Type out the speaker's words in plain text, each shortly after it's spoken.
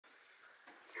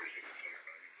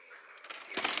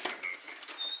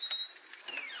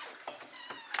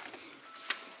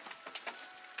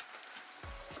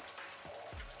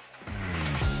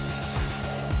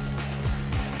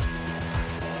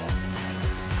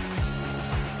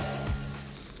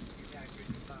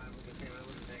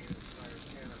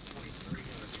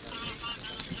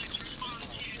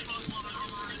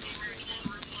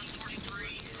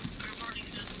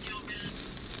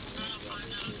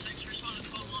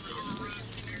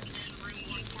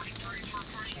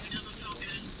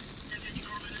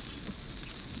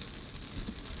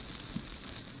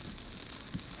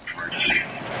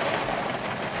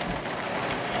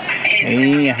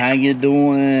how you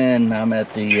doing? I'm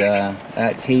at the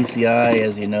at KCI.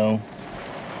 As you know,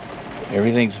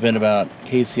 everything's been about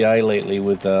KCI lately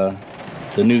with the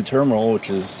new terminal, which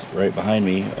is right behind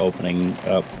me, opening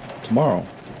up tomorrow,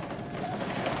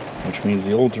 which means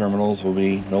the old terminals will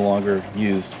be no longer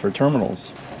used for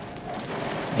terminals.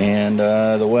 And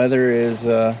the weather is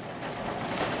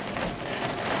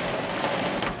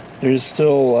there's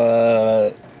still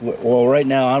well, right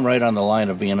now I'm right on the line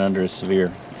of being under a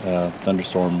severe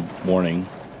thunderstorm warning,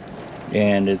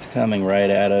 and it's coming right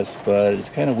at us, but it's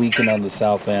kind of weakened on the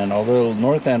south end, although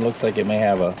north end looks like it may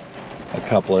have a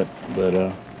couplet. But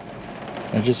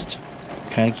I'm just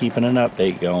kind of keeping an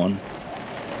update going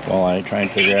while I try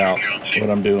and figure out what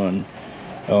I'm doing.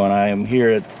 Oh, and I am here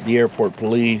at the airport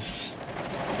police,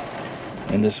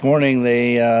 and this morning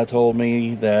they told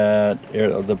me that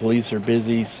the police are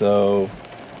busy, so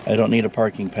I don't need a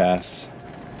parking pass.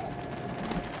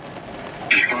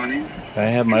 I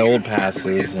have my old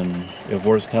passes, and if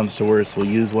worse comes to worse, we'll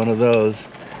use one of those.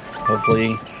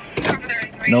 Hopefully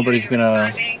nobody's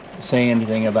gonna say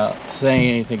anything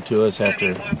to us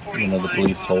after, you know, the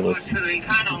police told us.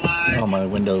 Oh, my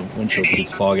windshield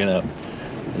keeps fogging up.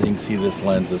 As you can see, this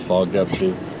lens is fogged up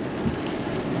too.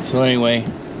 So anyway,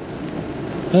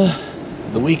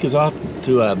 the week is off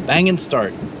to a banging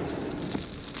start.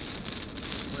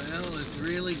 Well, it's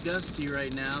really gusty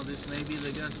right now. This may be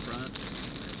the gust front.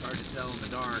 It's hard to tell in the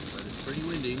dark, but it's pretty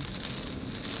windy.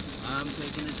 I'm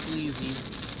taking it sleazy.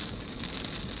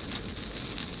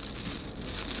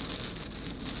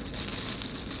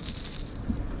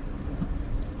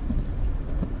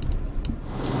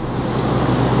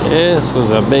 This was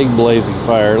a big blazing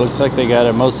fire. Looks like they got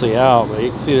it mostly out, but you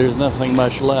can see there's nothing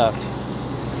much left.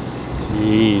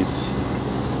 Jeez.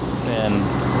 It's been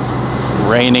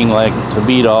raining like to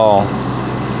beat all.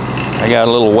 I got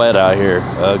a little wet out here.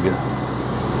 Ugh.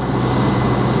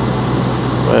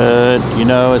 But, you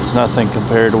know, it's nothing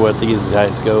compared to what these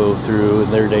guys go through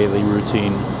in their daily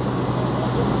routine.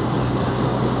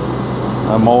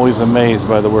 I'm always amazed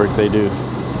by the work they do.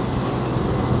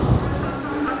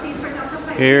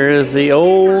 Here is the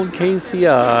old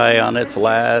KCI on its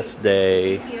last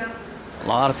day. A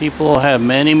lot of people have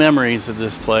many memories of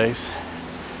this place,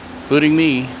 including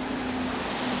me.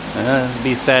 It'd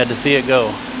be sad to see it go.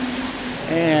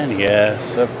 And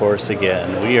yes, of course,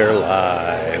 again, we are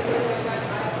live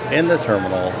in the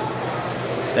terminal,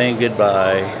 saying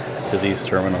goodbye to these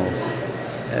terminals.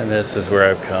 And this is where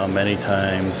I've come many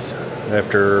times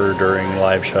during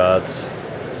live shots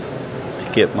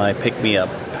to get my pick-me-up.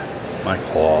 My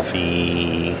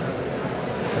coffee.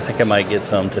 I think I might get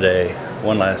some today,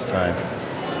 one last time.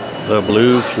 The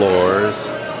blue floors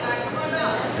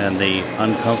and the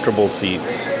uncomfortable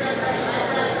seats,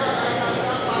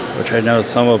 which I know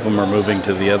some of them are moving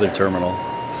to the other terminal.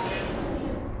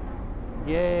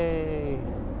 Yay!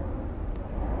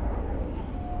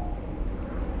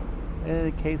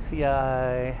 Hey,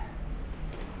 KCI.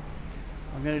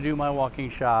 I'm gonna do my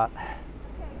walking shot.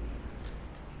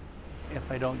 If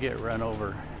I don't get run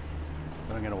over,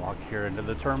 so I'm going to walk here into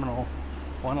the terminal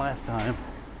one last time.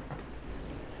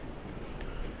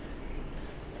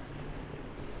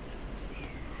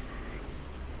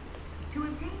 To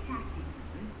obtain taxi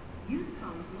service, use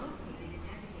phones located in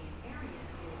designated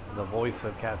areas. The voice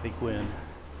of Kathy Quinn.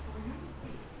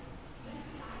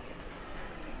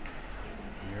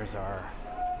 Here's our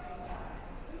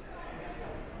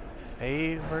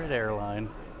favorite airline.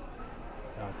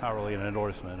 It's not really an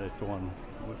endorsement, it's the one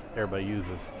everybody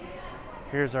uses.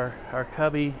 Here's our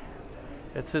cubby.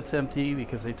 It sits empty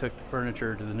because they took the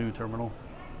furniture to the new terminal,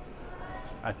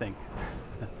 I think.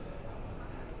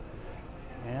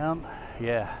 And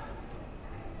yeah,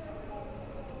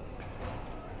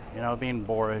 you know, being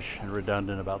boorish and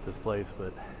redundant about this place,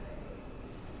 but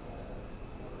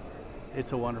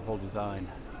it's a wonderful design.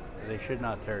 They should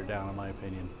not tear it down, in my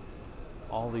opinion.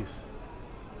 All these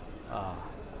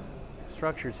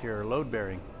structures here are load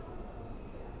bearing,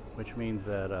 which means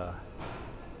that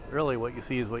really what you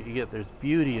see is what you get. There's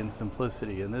beauty and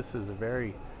simplicity, and this is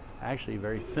a actually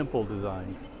very simple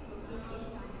design.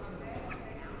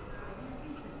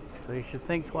 So you should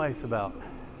think twice about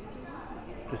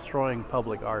destroying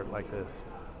public art like this,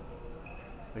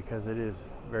 because it is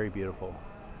very beautiful.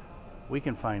 We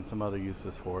can find some other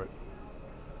uses for it.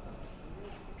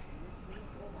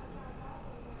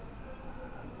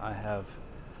 I have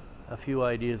a few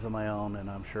ideas of my own, and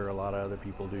I'm sure a lot of other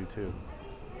people do too.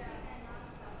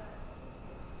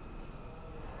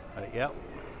 Yep.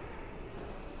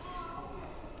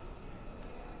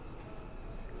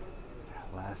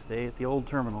 Last day at the old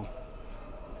terminal.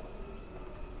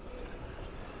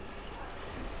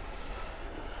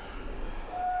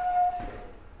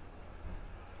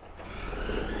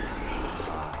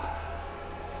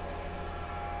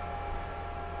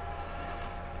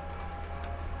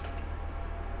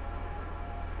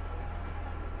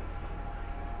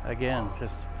 Again,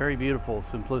 just very beautiful,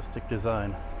 simplistic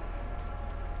design.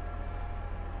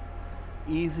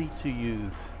 Easy to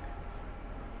use.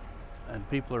 And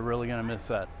people are really going to miss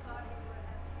that.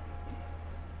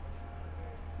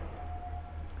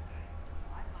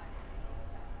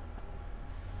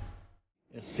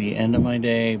 It's the end of my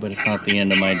day, but it's not the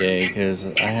end of my day because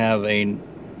I have a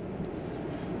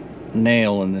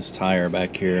nail in this tire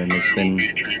back here and it's been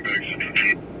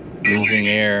losing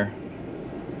air.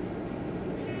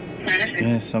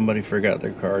 Yeah, somebody forgot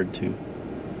their card too.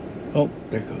 Oh,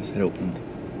 there it goes. It opened.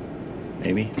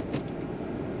 Maybe.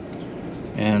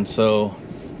 And so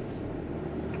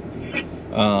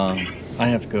I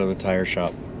have to go to the tire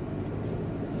shop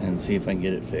and see if I can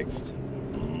get it fixed.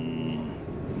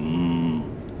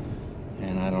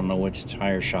 And I don't know which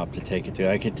tire shop to take it to.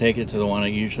 I could take it to the one I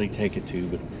usually take it to,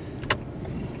 but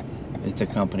it's a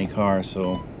company car,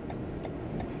 so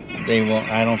they won't.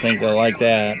 I don't think they'll like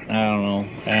that. I don't know.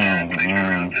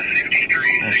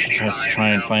 I should try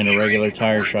and find a regular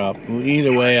tire shop.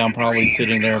 Either way, I'm probably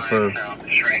sitting there for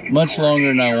much longer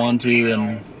than I want to,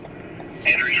 and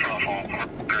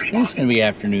it's gonna be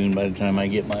afternoon by the time I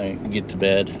get to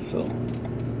bed. So,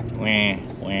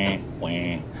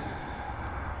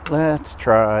 let's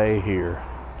try here.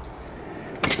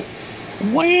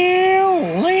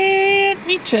 Well, let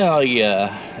me tell you,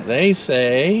 they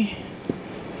say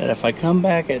that if I come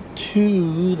back at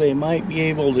 2, they might be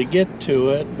able to get to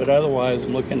it, but otherwise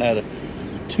I'm looking at a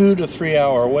 2 to 3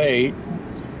 hour wait.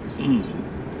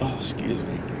 Oh, excuse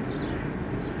me.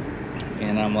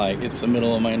 And I'm like, it's the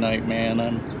middle of my night, man.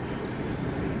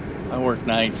 I work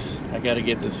nights. I got to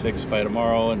get this fixed by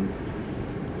tomorrow, and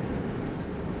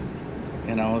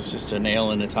you know, it's just a nail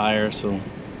in the tire, so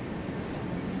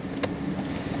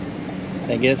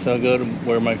I guess I'll go to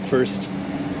where my first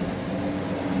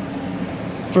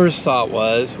thought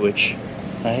was, which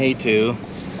I hate to,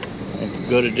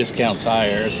 go to Discount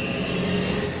Tires.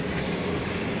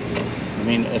 I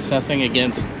mean, it's nothing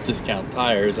against Discount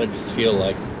Tires. I just feel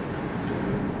like,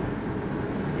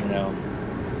 you know,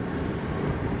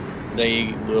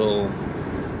 they will,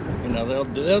 you know,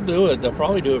 they'll do it. They'll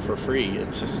probably do it for free.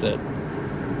 It's just that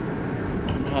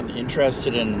I'm not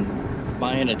interested in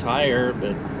buying a tire,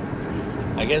 but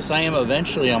I guess I am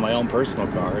eventually on my own personal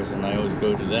cars, and I always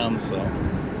go to them, so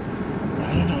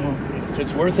I don't know. If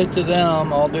it's worth it to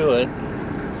them, I'll do it.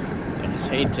 I just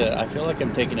hate to, I feel like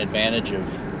I'm taking advantage of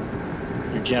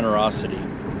your generosity.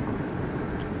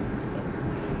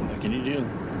 What can you do?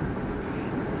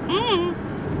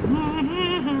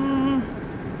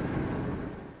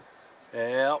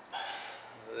 Yep,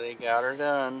 they got her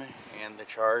done, and the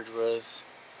charge was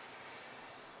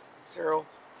 0,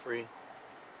 free.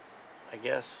 I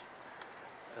guess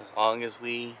as long as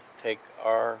we take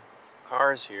our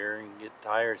cars here and get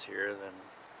tires here, then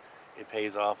it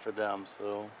pays off for them.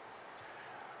 So,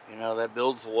 you know, that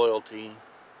builds loyalty.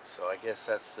 So I guess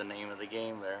that's the name of the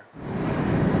game there.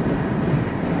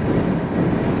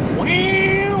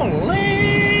 Well,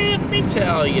 let me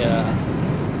tell ya,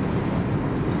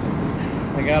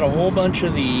 I got a whole bunch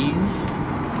of these.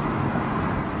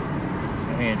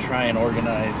 I'm gonna try and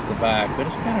organize the back, but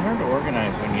it's kind of hard to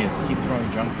organize when you keep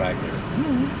throwing junk back there.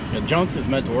 The junk is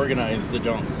meant to organize the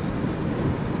junk.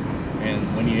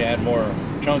 And when you add more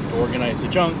junk to organize the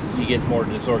junk, you get more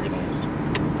disorganized.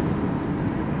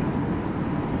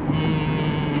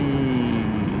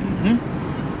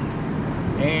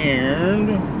 And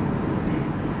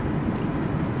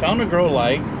found a grow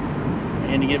light. I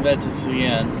had to give that to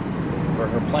Suyen for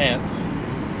her plants.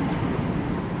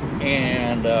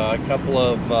 And a couple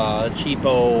of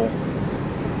cheapo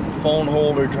phone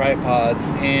holder tripods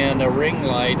and a ring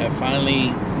light. I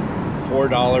finally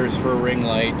 $4 for a ring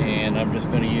light, and I'm just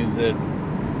going to use it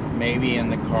maybe in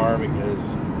the car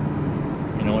because,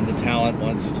 you know, when the talent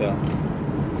wants to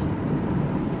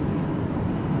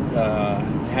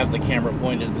have the camera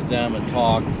pointed to them and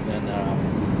talk, then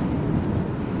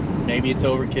maybe it's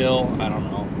overkill. I don't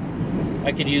know.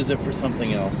 I could use it for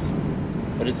something else,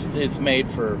 but it's made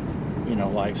for, you know,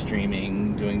 live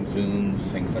streaming, doing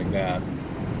zooms, things like that.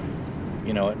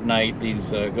 You know, at night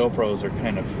these GoPros are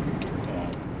kind of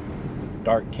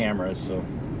dark cameras, so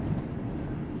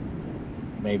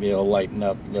maybe it'll lighten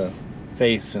up the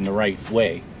face in the right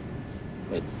way.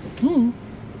 But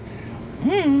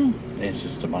it's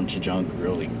just a bunch of junk,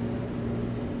 really.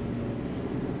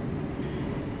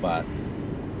 But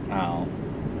now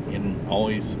you can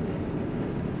always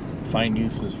find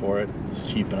uses for it. It's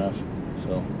cheap enough,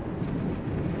 so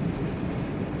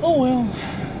oh well.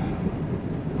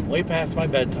 Way past my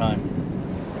bedtime.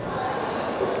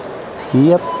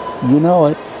 Yep, you know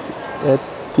it. At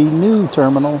the new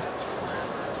terminal.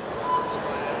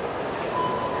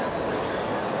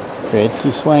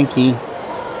 Pretty swanky.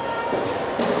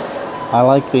 I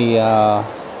like the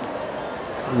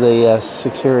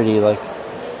security. Like,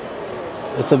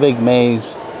 it's a big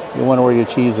maze. You wonder where your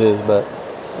cheese is, but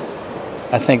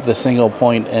I think the single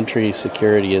point entry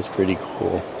security is pretty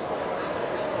cool.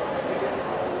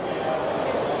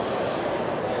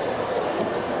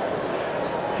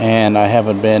 And I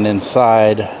haven't been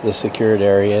inside the secured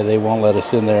area. They won't let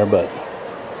us in there, but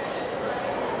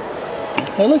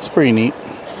it looks pretty neat.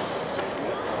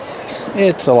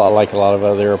 It's a lot like a lot of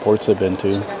other airports I've been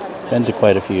to. Been to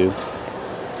quite a few.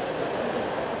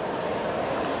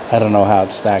 I don't know how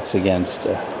it stacks against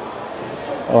a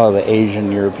lot of the Asian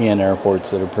European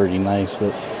airports that are pretty nice,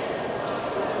 but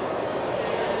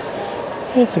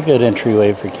it's a good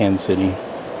entryway for Kansas City.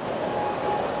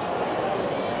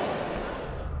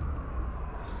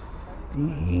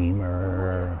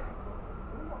 Steamer.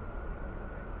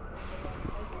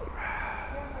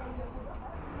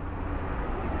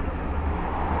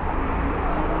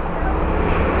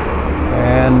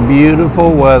 And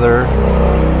beautiful weather.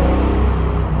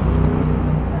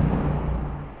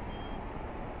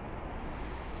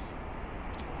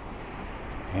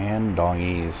 And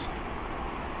doggies.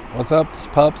 What's up,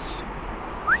 pups?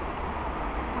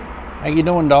 How you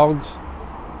doing, dogs?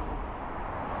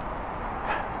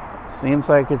 Seems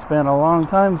like it's been a long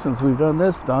time since we've done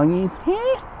this, doggies.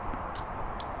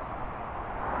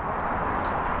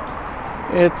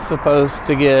 It's supposed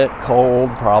to get cold,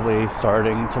 probably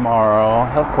starting tomorrow.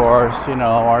 Of course, you know,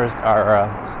 our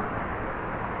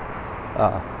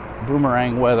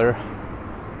boomerang weather.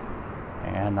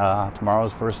 And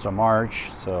tomorrow's 1st of March,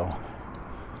 so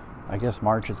I guess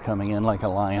March is coming in like a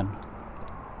lion.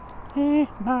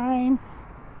 Mine.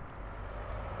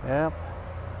 Yep.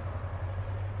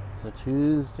 It's a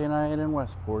Tuesday night in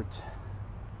Westport.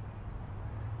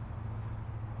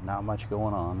 Not much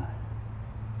going on.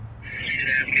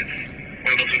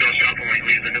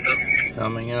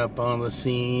 Coming up on the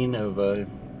scene of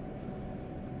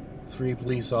 3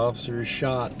 police officers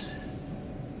shot.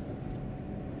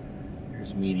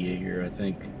 There's media here, I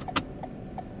think,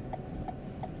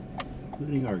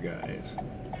 including our guys.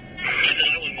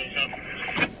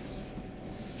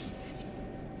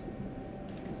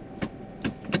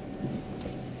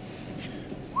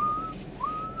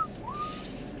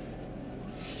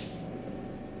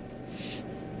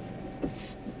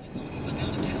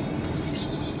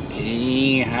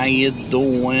 Hey, how you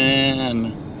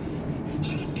doing?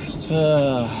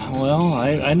 Well,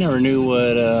 I never knew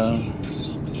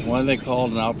why they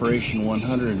called an Operation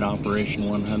 100 an Operation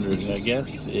 100. I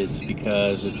guess it's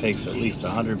because it takes at least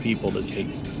 100 people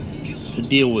to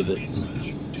deal with it,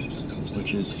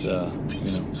 which is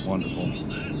you know, wonderful.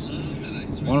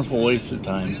 Wonderful waste of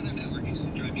time.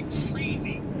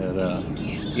 But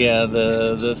yeah,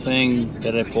 the thing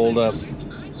that I pulled up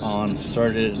on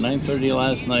started at 9:30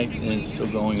 last night and it's still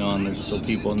going on. There's still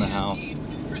people in the house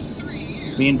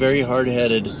being very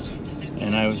hard-headed,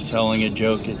 and I was telling a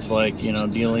joke. It's like, you know,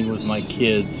 dealing with my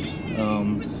kids. You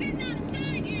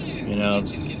know,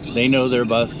 they know they're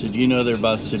busted, you know they're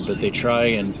busted, but they try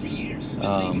and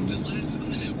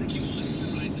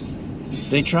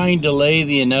delay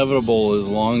the inevitable as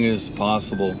long as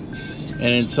possible, and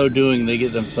in so doing they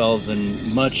get themselves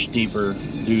in much deeper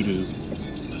doo-doo.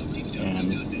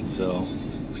 And so,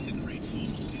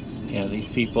 yeah, these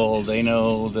people, they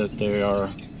know that they're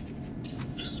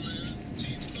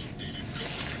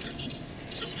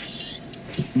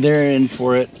in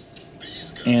for it,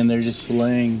 and they're just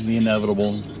delaying the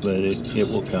inevitable, but it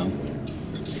will come.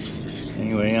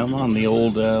 Anyway, I'm on the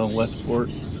old Westport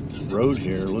road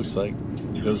here. It looks like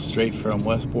it goes straight from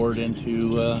Westport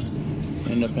into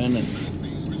Independence.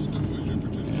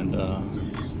 And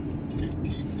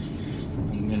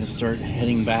I'm gonna start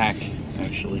heading back,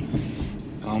 actually.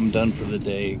 I'm done for the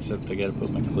day, except I gotta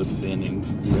put my clips in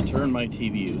and return my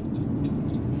TVU.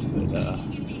 But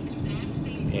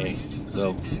hey,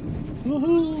 so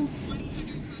woohoo!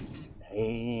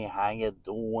 Hey, how you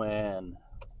doing?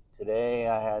 Today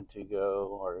I had to go,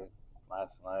 or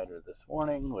last night or this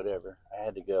morning, whatever, I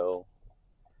had to go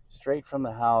straight from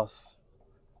the house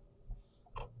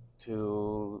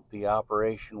to the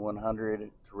Operation 100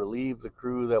 to relieve the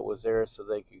crew that was there so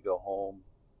they could go home,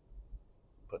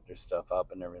 put their stuff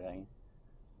up and everything.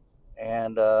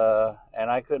 And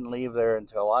I couldn't leave there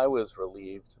until I was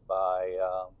relieved by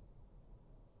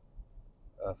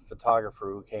a photographer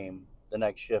who came the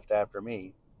next shift after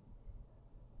me.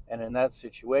 And in that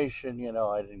situation, you know,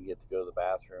 I didn't get to go to the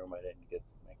bathroom. I didn't get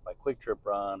to make my quick trip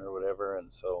run or whatever.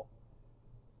 And so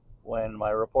when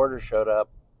my reporter showed up,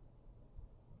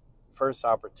 first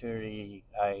opportunity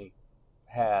I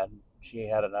had, she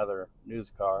had another news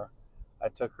car, I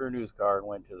took her news card and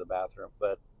went to the bathroom,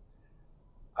 but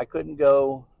I couldn't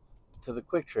go to the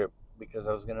Quick Trip because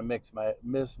I was going to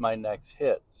miss my next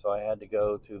hit. So I had to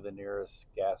go to the nearest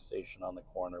gas station on the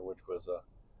corner, which was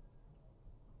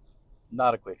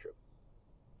not a Quick Trip.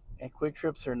 And Quick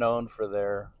Trips are known for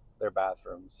their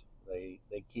bathrooms. They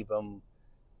keep them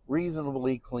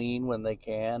reasonably clean when they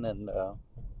can, and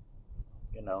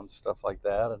and stuff like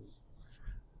that. And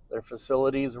their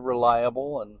facilities are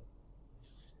reliable.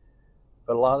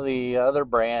 But a lot of the other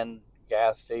brand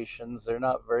gas stations, they're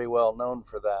not very well known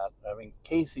for that. I mean,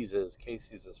 Casey's is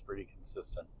pretty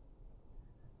consistent.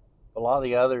 A lot of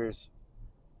the others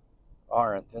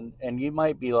aren't, and you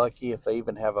might be lucky if they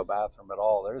even have a bathroom at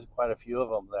all. There's quite a few of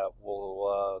them that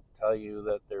will tell you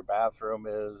that their bathroom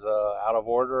is out of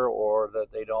order, or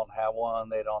that they don't have one,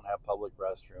 they don't have public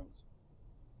restrooms,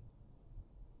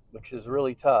 which is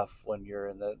really tough when you're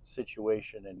in that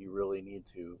situation and you really need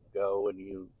to go and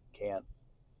you can't.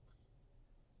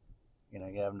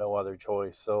 You have no other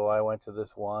choice. So I went to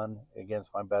this one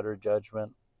against my better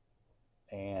judgment,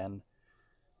 and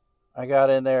I got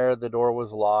in there. The door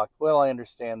was locked. Well, I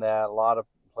understand that. A lot of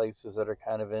places that are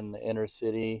kind of in the inner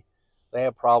city, they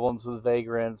have problems with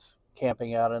vagrants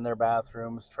camping out in their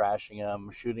bathrooms, trashing them,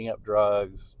 shooting up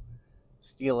drugs,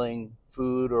 stealing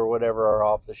food or whatever are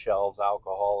off the shelves,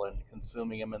 alcohol, and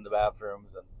consuming them in the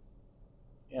bathrooms,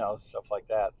 and stuff like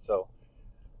that. So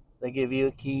they give you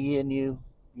a key, and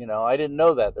I didn't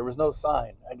know that. There was no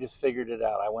sign. I just figured it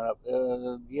out. I went up,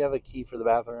 do you have a key for the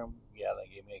bathroom? Yeah,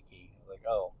 they gave me a key. I was like,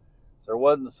 oh. So there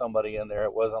wasn't somebody in there.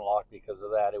 It wasn't locked because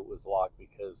of that. It was locked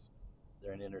because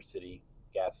they're an inner city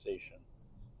gas station.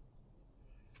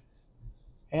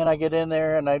 And I get in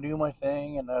there and I do my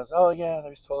thing, and I was, oh yeah,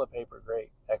 there's toilet paper.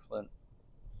 Great. Excellent.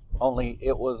 Only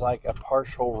it was like a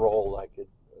partial roll.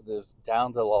 This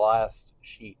down to the last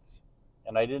sheets.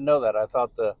 And I didn't know that. I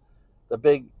thought the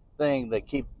big thing that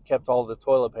kept all the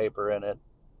toilet paper in it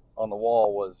on the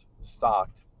wall was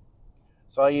stocked.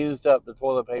 So I used up the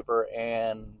toilet paper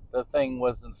and the thing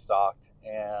wasn't stocked.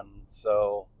 And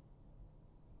so,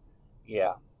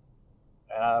 yeah.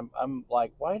 And I'm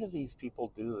like, why do these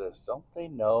people do this? Don't they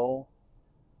know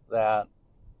that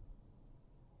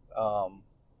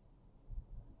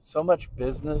so much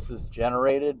business is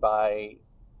generated by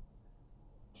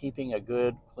keeping a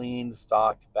good, clean,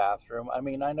 stocked bathroom? I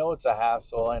mean, I know it's a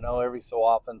hassle. I know every so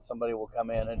often somebody will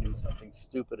come in and do something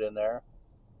stupid in there.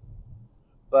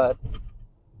 But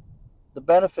the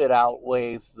benefit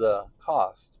outweighs the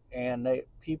cost. And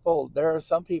there are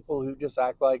some people who just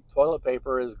act like toilet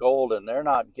paper is gold and they're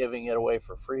not giving it away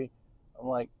for free. I'm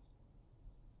like,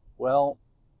 well,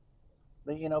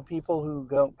 people who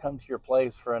come to your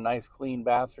place for a nice, clean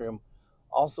bathroom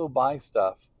also buy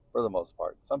stuff for the most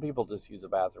part. Some people just use a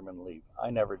bathroom and leave. I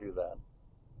never do that.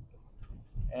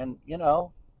 And,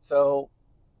 so,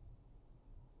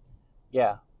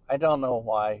 yeah, I don't know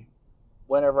why.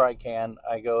 Whenever I can,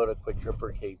 I go to Quick Trip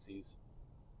or Casey's,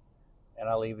 and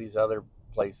I leave these other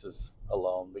places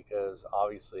alone because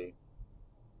obviously,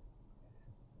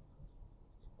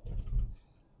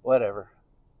 whatever.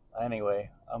 Anyway,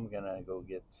 I'm going to go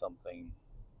get something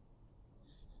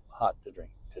hot to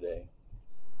drink today.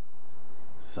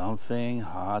 Something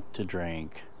hot to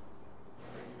drink.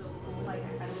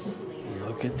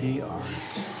 Look at the art.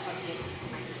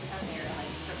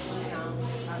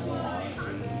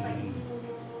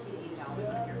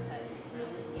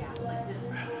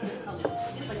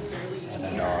 And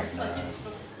a dog.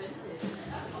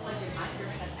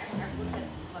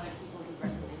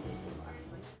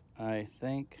 I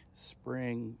think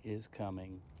spring is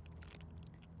coming.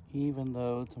 Even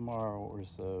though tomorrow or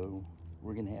so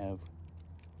we're going to have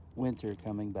winter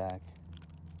coming back.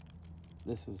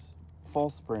 This is fall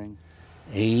spring.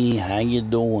 Hey, how you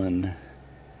doing?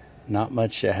 Not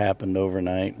much happened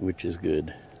overnight, which is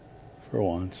good for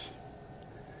once.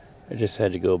 I just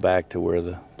had to go back to where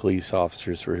the police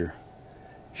officers were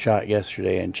shot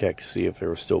yesterday and check to see if there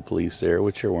were still police there,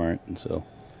 which there weren't.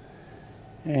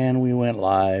 And we went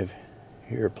live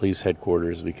here at police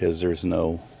headquarters because there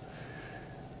wasn't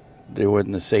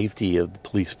the safety of the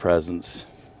police presence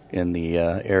in the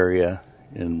area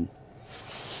in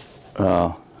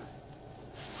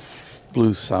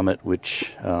Blue Summit,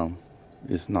 which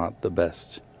is not the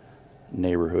best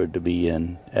neighborhood to be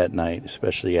in at night,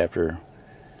 especially after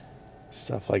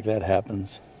stuff like that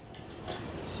happens.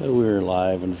 So we were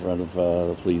live in front of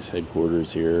the police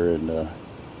headquarters here, and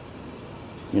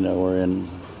we're in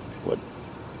what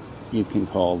you can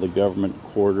call the government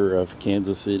quarter of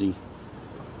Kansas City.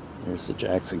 There's the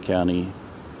Jackson County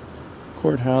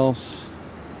Courthouse.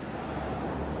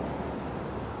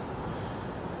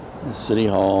 The City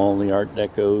Hall, the Art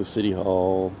Deco City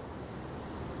Hall,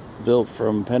 built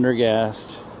from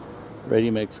Pendergast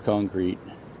ready-mix concrete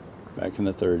back in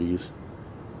the 30s.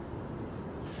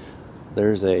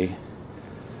 There's a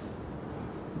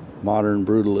modern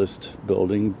brutalist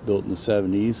building built in the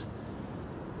 70s.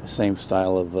 The same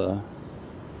style of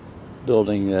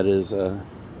building that is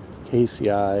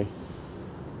KCI.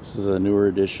 This is a newer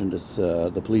addition. It's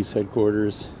the police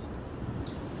headquarters.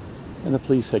 And the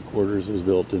police headquarters was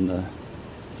built in the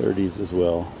 30s as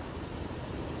well.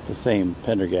 The same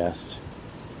Pendergast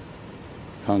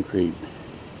concrete.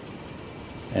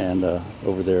 And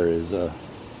over there is the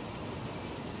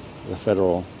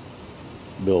federal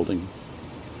building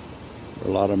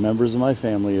where a lot of members of my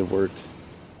family have worked.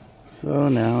 So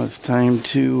now it's time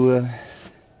to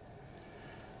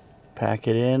pack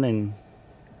it in and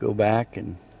go back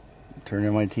and turn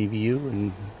in my TVU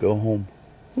and go home.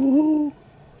 Woohoo!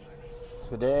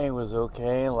 Today was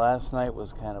okay. Last night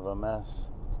was kind of a mess.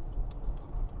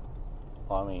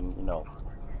 Well, I mean,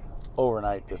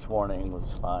 overnight this morning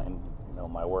was fine,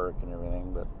 my work and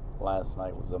everything, but last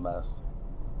night was a mess.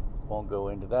 Won't go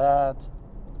into that,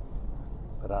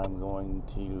 but I'm going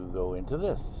to go into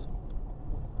this.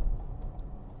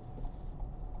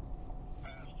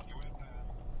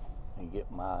 And get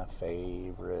my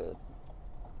favorite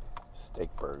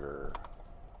steak burger.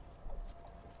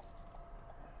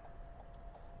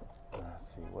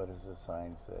 Let's see, what does the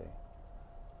sign say?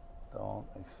 Don't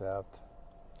accept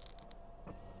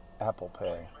Apple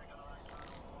Pay.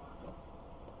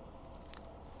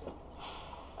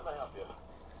 How may I help you?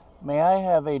 May I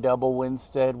have a double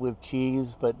Winstead with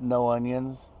cheese but no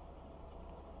onions?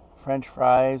 French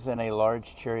fries and a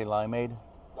large cherry limeade.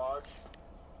 Large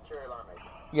cherry limeade?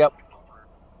 Yep.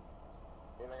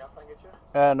 Anything else I can get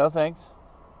you? No thanks.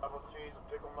 Double cheese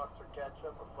with pickle mustard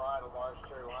ketchup, a fry, and a large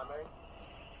cherry limeade?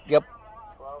 Yep.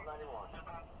 $12.91.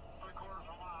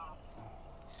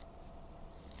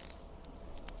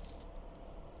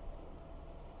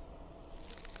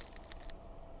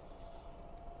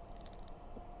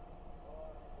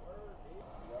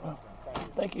 Oh,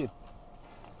 thank you.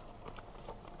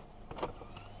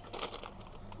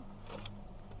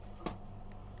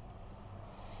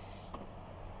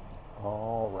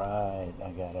 All right,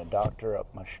 I gotta doctor up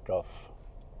my stuff.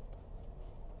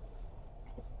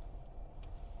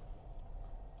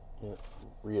 It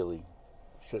really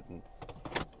shouldn't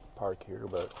park here,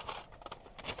 but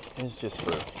it's just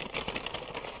for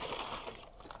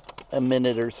a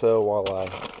minute or so while I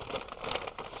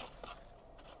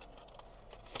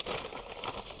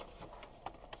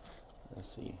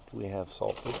let's see, do we have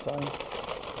salt this side?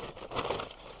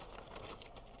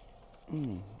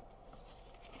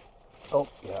 Oh,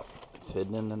 yeah, it's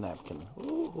hidden in the napkin.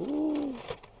 Ooh.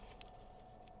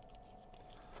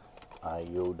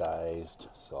 Iodized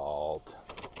salt.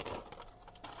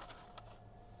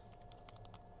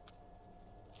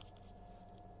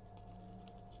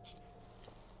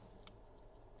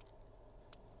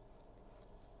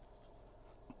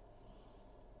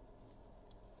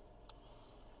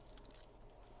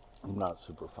 I'm not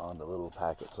super fond of little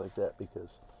packets like that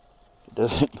because it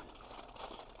doesn't.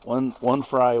 One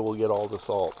fry will get all the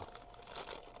salt.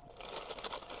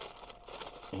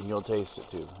 And you'll taste it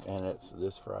too. And it's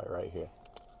this fry right here.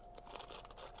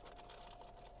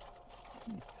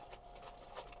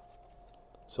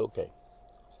 It's okay.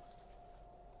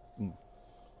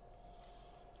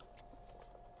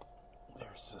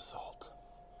 There's the salt.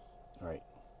 All right.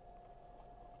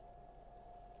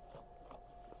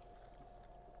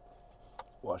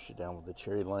 Wash it down with the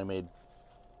cherry limeade.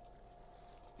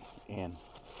 And,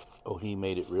 oh, he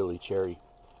made it really cherry.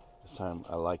 This time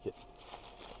I like it.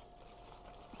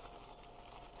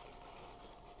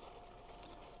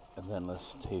 And then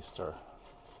let's taste our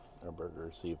burger,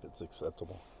 see if it's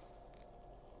acceptable.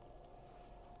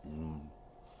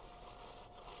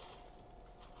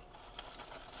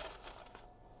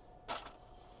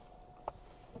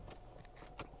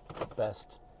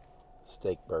 Best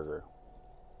steak burger.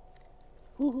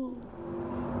 Woohoo!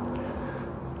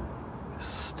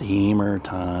 Steamer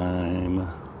time.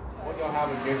 What do y'all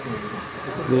have against me?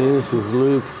 This is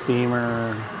Luke's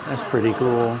steamer. That's pretty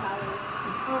cool.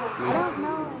 I don't know.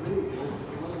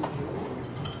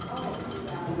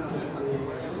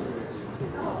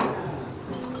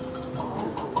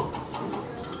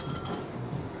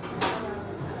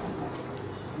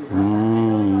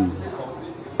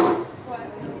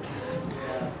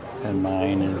 And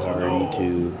mine is already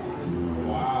too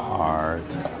hard.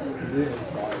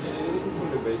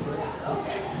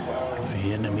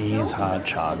 Vietnamese hot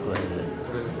chocolate.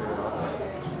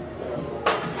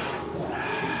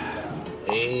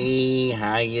 Hey. Hey,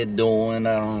 how you doing?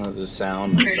 I don't have the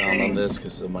sound on this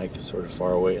because the mic is sort of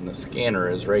far away and the scanner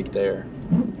is right there.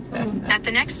 At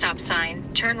the next stop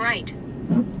sign, turn right.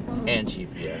 And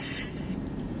GPS.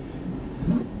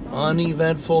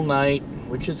 Uneventful night,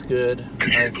 which is good.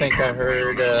 I think I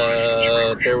heard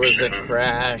there was a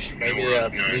crash, maybe a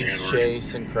police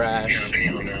chase and crash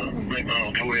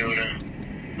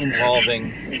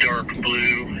involving dark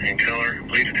blue in color. I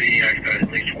believe the accident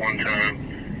at least one time.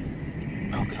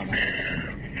 Oh, come on.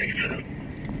 I think so.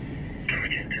 I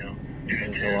can't tell.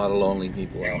 There's a lot of lonely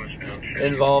people out.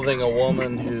 Involving a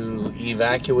woman who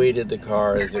evacuated the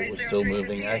car as it was still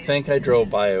moving. I think I drove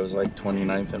by, it was like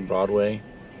 29th and Broadway.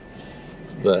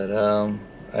 But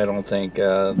I don't think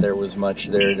there was much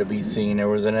there to be seen. There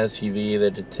was an SUV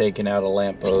that had taken out a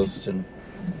lamppost,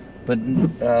 but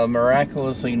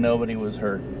miraculously nobody was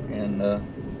hurt. And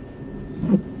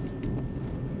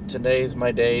today's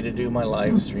my day to do my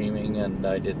live streaming, and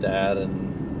I did that.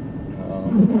 And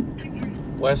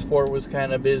Westport was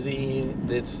kind of busy.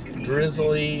 It's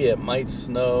drizzly, it might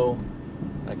snow.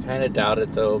 I kind of doubt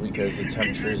it though because the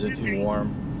temperatures are too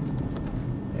warm.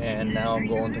 And now I'm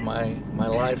going to my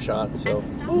live shot, so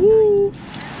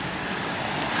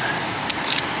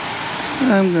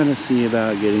I'm gonna see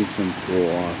about getting some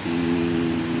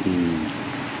coffee.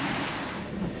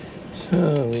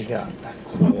 So we got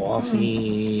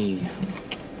coffee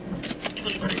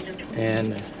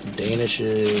and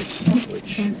Danishes,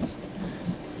 which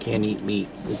can't eat meat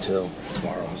until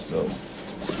tomorrow, so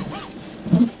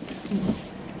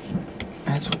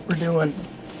that's what we're doing.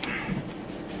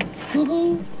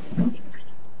 Woohoo!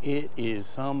 It is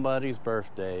somebody's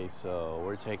birthday, so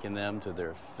we're taking them to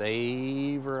their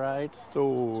favorite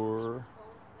store.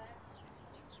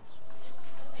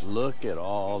 Look at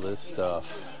all this stuff.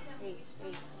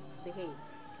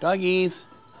 Doggies,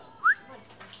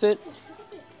 sit.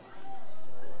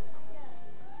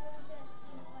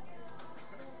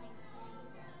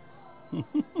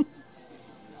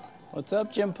 What's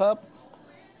up, Jim Pup?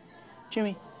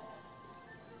 Jimmy.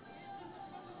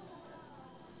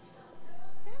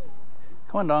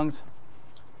 Come on, dongs.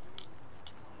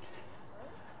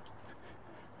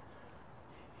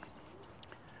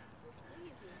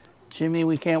 Jimmy,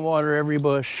 we can't water every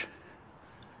bush.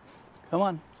 Come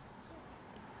on.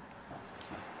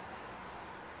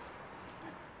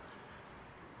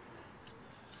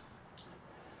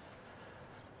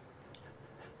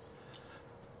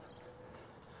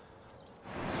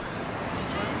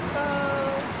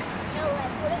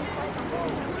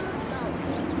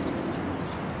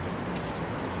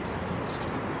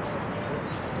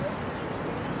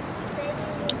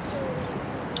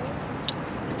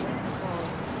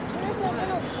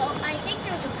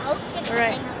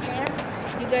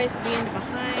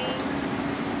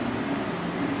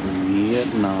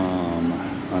 Vietnam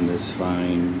on this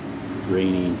fine,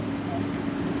 rainy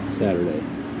Saturday.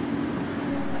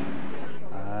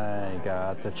 I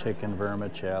got the chicken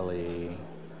vermicelli.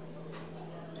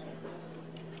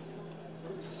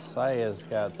 Saya's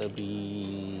got the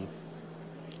beef.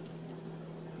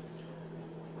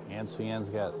 And Suyen's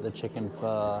got the chicken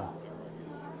pho.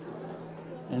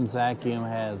 And Zakium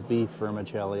has beef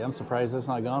vermicelli. I'm surprised that's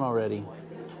not gone already.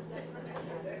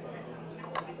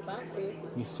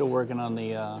 He's still working on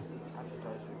the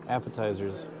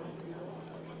appetizers.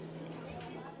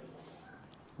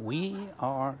 We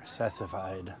are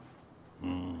sassified.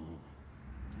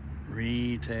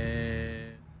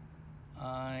 Retail.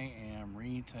 I am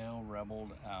retail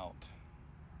rebelled out.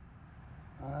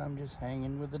 I'm just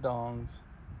hanging with the dongs.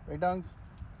 Right, dongs?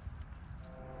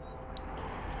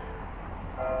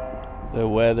 The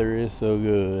weather is so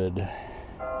good.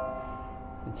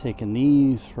 I'm taking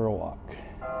these for a walk.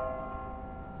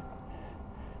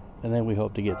 And then we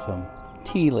hope to get some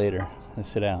tea later and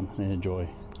sit down and enjoy.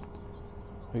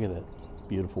 Look at that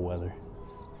beautiful weather.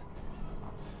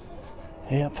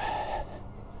 Yep.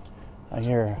 I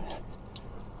hear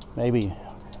maybe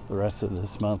the rest of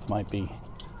this month might be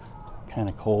kind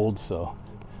of cold, so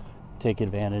take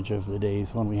advantage of the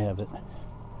days when we have it.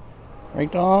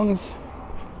 Right, dongs?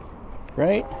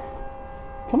 Right?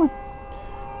 Come on.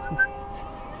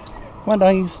 Come on,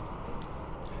 doggies.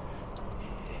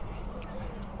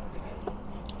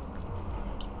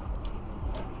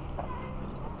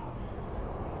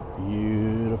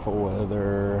 Beautiful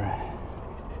weather.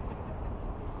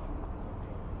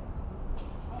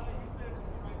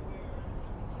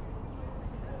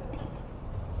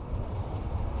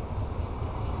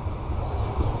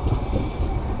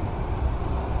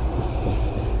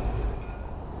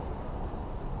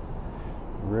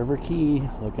 River Key,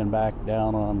 looking back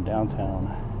down on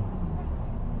downtown.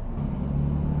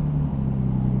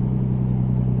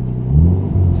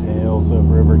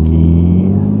 River Key.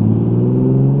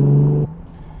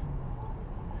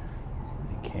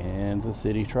 The Kansas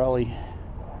City trolley.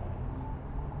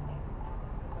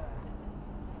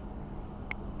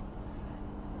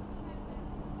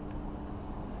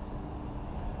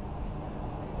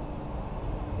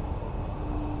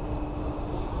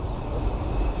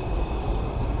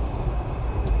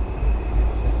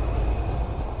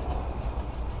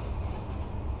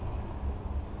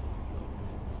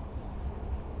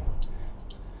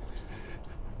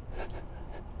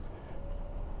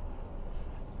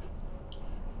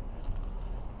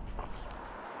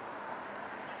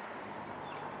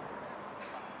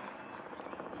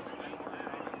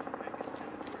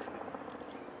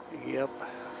 Yep,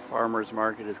 farmer's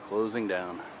market is closing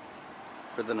down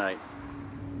for the night.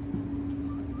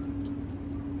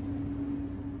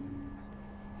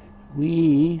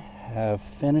 We have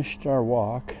finished our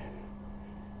walk,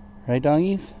 right,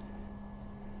 doggies?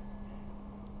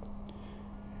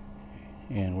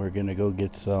 And we're gonna go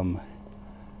get some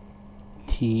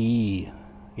tea.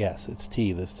 Yes, it's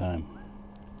tea this time.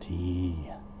 Tea.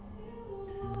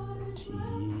 Tea.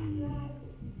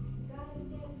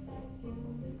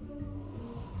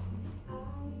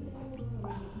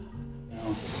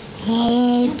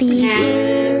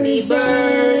 Happy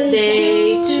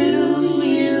birthday to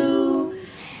you.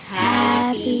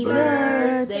 Happy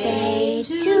birthday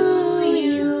to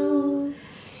you.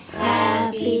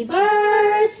 Happy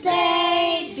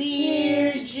birthday,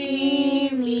 dear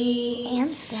Jimmy.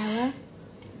 And Stella.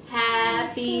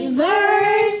 Happy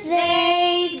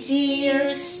birthday,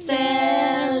 dear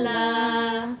Stella.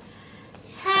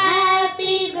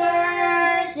 Happy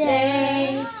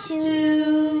birthday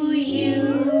to you.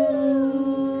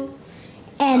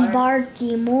 And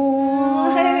Barky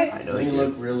more. I know You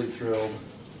look really thrilled.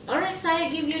 Alright, so I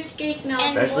give you cake now.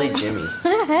 Especially Jimmy.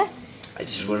 I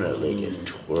just want to lick his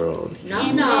twirl.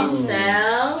 Nom nom,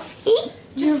 Stell.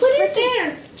 Just put it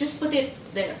there. Just put it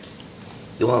there.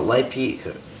 You want light peak?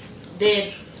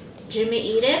 Did Jimmy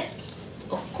eat it?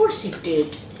 Of course he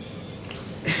did.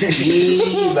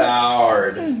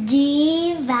 Devoured.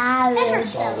 Devoured.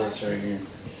 Saw this right here.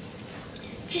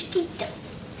 Just eat them.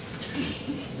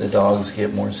 The dogs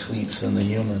get more sweets than the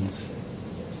humans.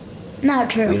 Not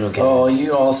We true. don't get Oh,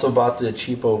 you also bought the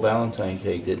cheapo Valentine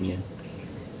cake, didn't you?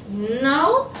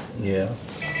 No. Yeah.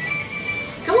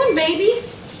 Come on, baby.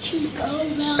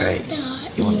 Alright.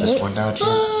 You want this one now, Jim?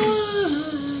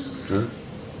 Huh?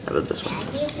 How about this one?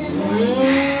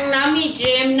 Nummy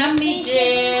Jim, nummy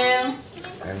Jim.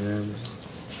 And then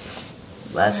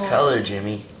last color,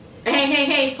 Jimmy.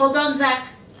 Hey, hold on, Zach.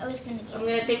 I was gonna I'm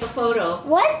gonna take a photo.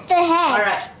 What the heck?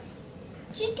 Alright.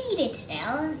 Just eat it,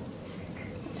 Stella.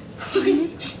 Oh,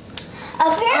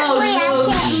 Apparently, I no.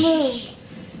 can't move.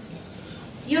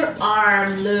 Your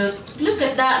arm, look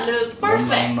at that, look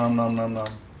perfect. No.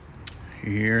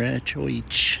 Here at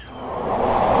Choich.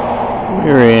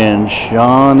 We're in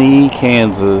Shawnee,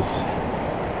 Kansas.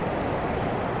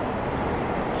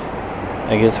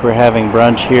 I guess we're having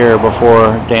brunch here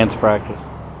before dance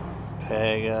practice.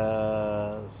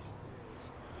 Pegas.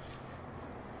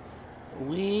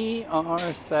 We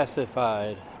are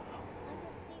sassified.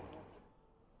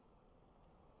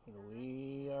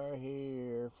 We are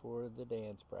here for the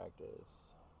dance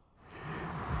practice.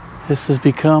 This has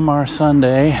become our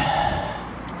Sunday.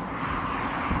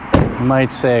 You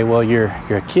might say, well, your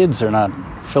kids are not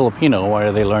Filipino. Why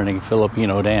are they learning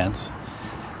Filipino dance?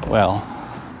 Well,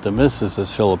 the missus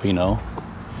is Filipino,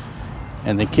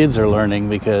 and the kids are learning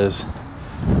because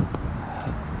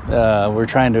we're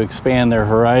trying to expand their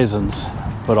horizons,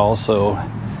 but also,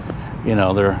 you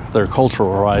know, their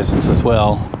cultural horizons as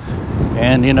well.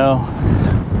 And, you know,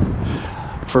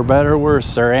 for better or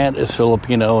worse, their aunt is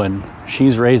Filipino, and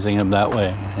she's raising them that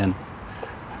way. And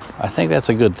I think that's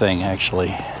a good thing,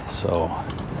 actually. So,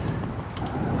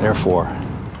 therefore,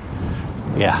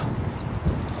 yeah.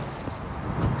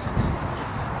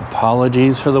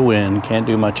 Apologies for the wind. Can't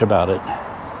do much about it.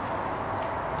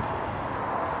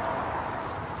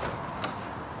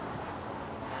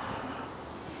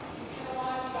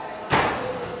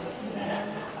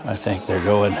 I think they're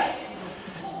going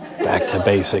back to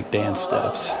basic dance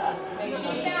steps.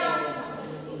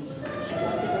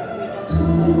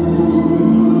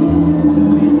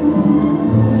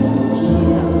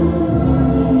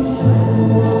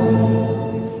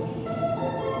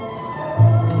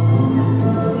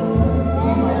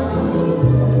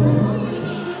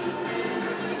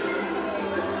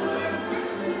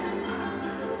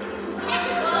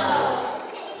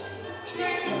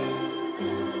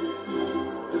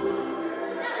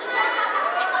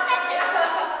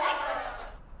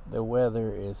 The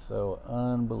weather is so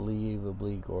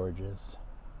unbelievably gorgeous.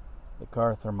 The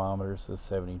car thermometer says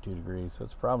 72 degrees, so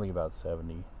it's probably about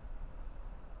 70.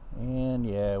 And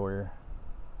yeah, we're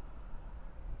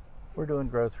doing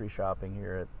grocery shopping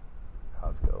here at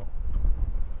Costco.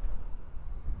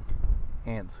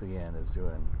 Aunt Suyen is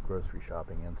doing grocery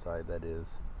shopping inside, that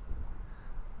is.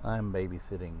 I'm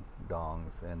babysitting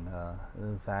Dongs, and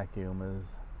Zakium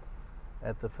is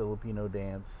at the Filipino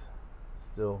dance,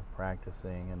 still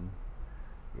practicing, and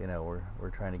you know, we're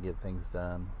trying to get things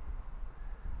done.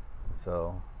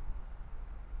 So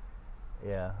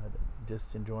yeah,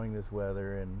 just enjoying this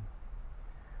weather. And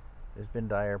there's been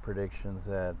dire predictions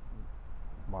that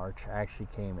March actually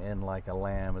came in like a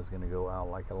lamb, is going to go out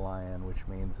like a lion, which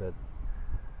means that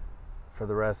for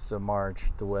the rest of March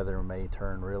the weather may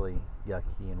turn really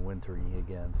yucky and wintry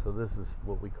again. So this is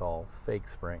what we call fake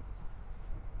spring.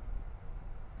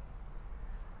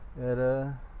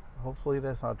 And hopefully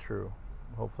that's not true.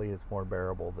 Hopefully it's more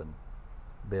bearable than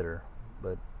bitter.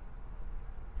 But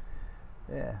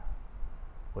yeah,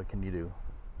 what can you do?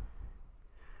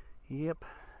 Yep,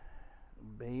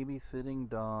 babysitting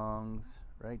Dongs.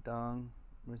 Right, Dong?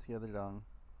 Where's the other Dong?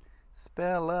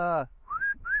 Spella!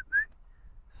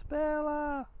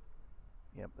 Spella!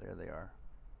 Yep, there they are.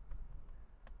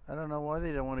 I don't know why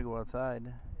they don't want to go outside.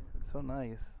 It's so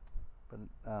nice. But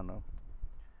I don't know.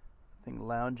 I think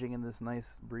lounging in this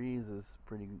nice breeze is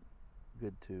pretty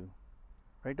good too.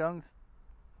 Right, Dongs?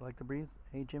 You like the breeze?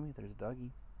 Hey, Jimmy, there's a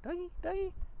doggy. Doggy,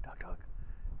 doggy, dog, dog.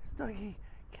 There's a doggy.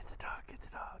 Get the dog, get the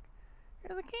dog.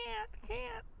 Here's a cat,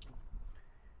 cat.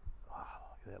 Oh,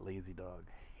 look at that lazy dog.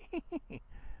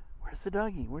 Where's the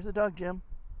doggy? Where's the dog, Jim?